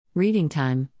Reading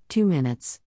time, 2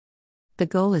 minutes. The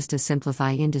goal is to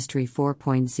simplify Industry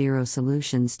 4.0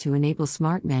 solutions to enable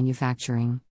smart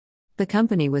manufacturing. The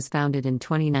company was founded in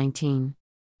 2019.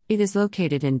 It is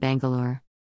located in Bangalore.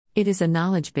 It is a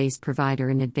knowledge-based provider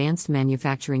in advanced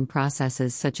manufacturing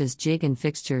processes such as jig and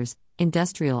fixtures,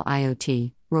 industrial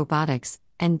IoT, robotics,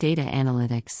 and data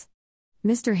analytics.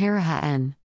 Mr. Hariha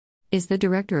N. is the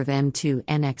director of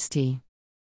m2nxt.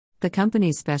 The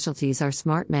company's specialties are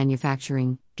smart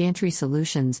manufacturing, gantry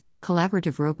solutions,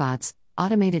 collaborative robots,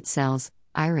 automated cells,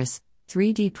 iris,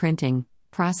 3D printing,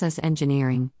 process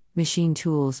engineering, machine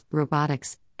tools,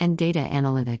 robotics, and data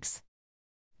analytics.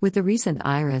 With the recent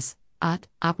iris,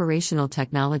 operational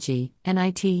technology, and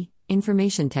IT,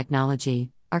 information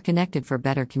technology, are connected for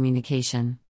better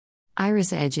communication.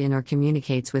 Iris edge in or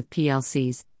communicates with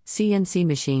PLCs, CNC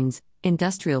machines,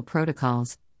 industrial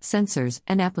protocols, sensors,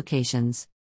 and applications.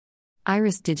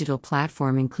 Iris digital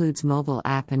platform includes mobile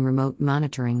app and remote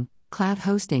monitoring, cloud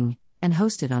hosting, and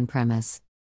hosted on-premise.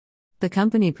 The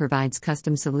company provides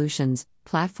custom solutions,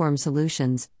 platform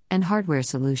solutions, and hardware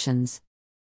solutions.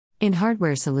 In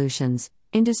hardware solutions,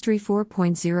 Industry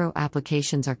 4.0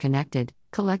 applications are connected,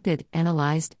 collected,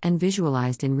 analyzed, and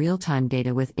visualized in real-time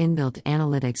data with inbuilt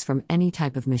analytics from any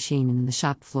type of machine in the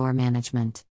shop floor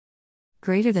management.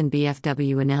 Greater than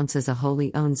BFW announces a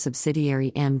wholly owned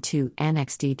subsidiary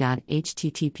m2nxt.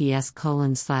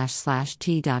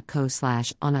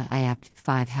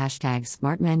 https://t.co/ona-iap5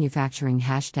 #smart manufacturing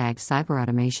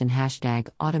 #cyberautomation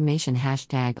 #automation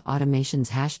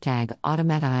 #automations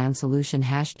 #automationsolution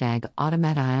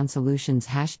 #automationsolutions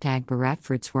Bharat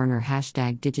Fritzwerner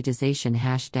 #digitization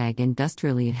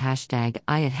 #industrialite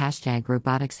 #IAT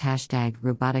 #robotics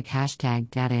 #robotic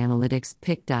 #data analytics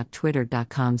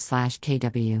pic.twitter.com/kw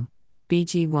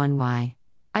BG1Y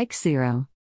Ike 0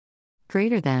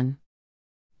 Greater than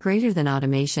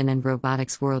Automation and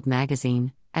Robotics World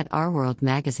Magazine at Our World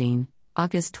Magazine,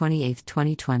 August 28,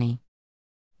 2020.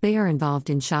 They are involved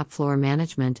in shop floor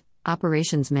management,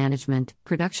 operations management,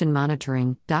 production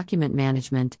monitoring, document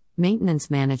management,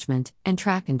 maintenance management, and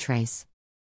track and trace.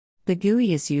 The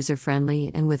GUI is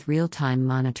user-friendly and with real-time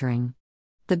monitoring.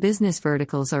 The business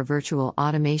verticals are virtual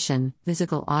automation,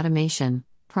 physical automation,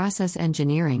 process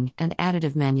engineering, and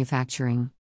additive manufacturing.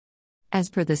 As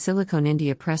per the Silicon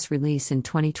India press release in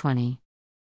 2020,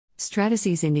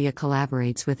 Stratasys India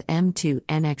collaborates with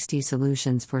m2nxt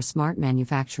Solutions for smart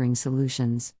manufacturing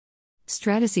solutions.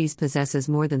 Stratasys possesses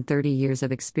more than 30 years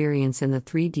of experience in the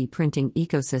 3D printing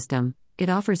ecosystem. It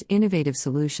offers innovative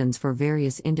solutions for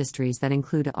various industries that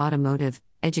include automotive,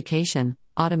 education,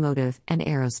 automotive, and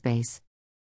aerospace.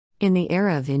 In the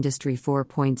era of Industry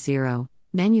 4.0,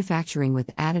 manufacturing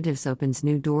with additives opens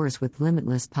new doors with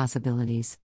limitless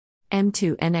possibilities.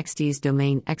 m2nxt's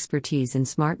domain expertise in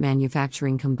smart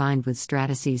manufacturing combined with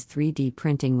Stratasys 3D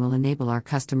printing will enable our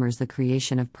customers the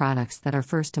creation of products that are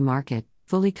first to market,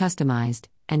 fully customized,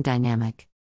 and dynamic.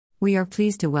 We are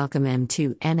pleased to welcome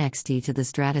m2nxt to the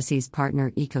Stratasys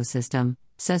partner ecosystem,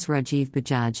 says Rajiv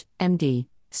Bajaj, MD,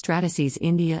 Stratasys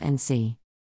India NC.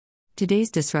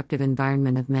 Today's disruptive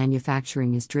environment of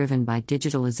manufacturing is driven by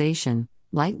digitalization,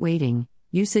 lightweighting,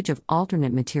 usage of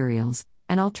alternate materials,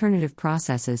 and alternative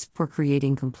processes for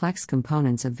creating complex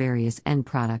components of various end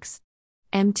products.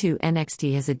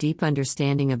 m2nxt has a deep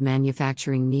understanding of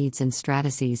manufacturing needs, and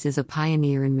Stratasys is a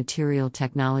pioneer in material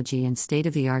technology and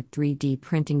state-of-the-art 3D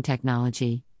printing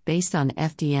technology, based on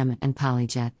FDM and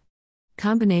PolyJet.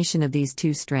 Combination of these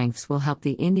two strengths will help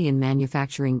the Indian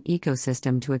manufacturing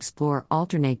ecosystem to explore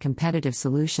alternate competitive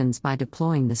solutions by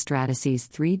deploying the Stratasys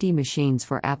 3D machines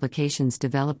for applications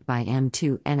developed by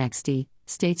m2nxt,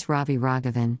 states Ravi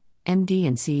Raghavan, MD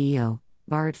and CEO,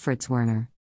 Bharat Fritzwerner.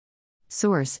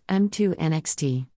 Source: m2nxt.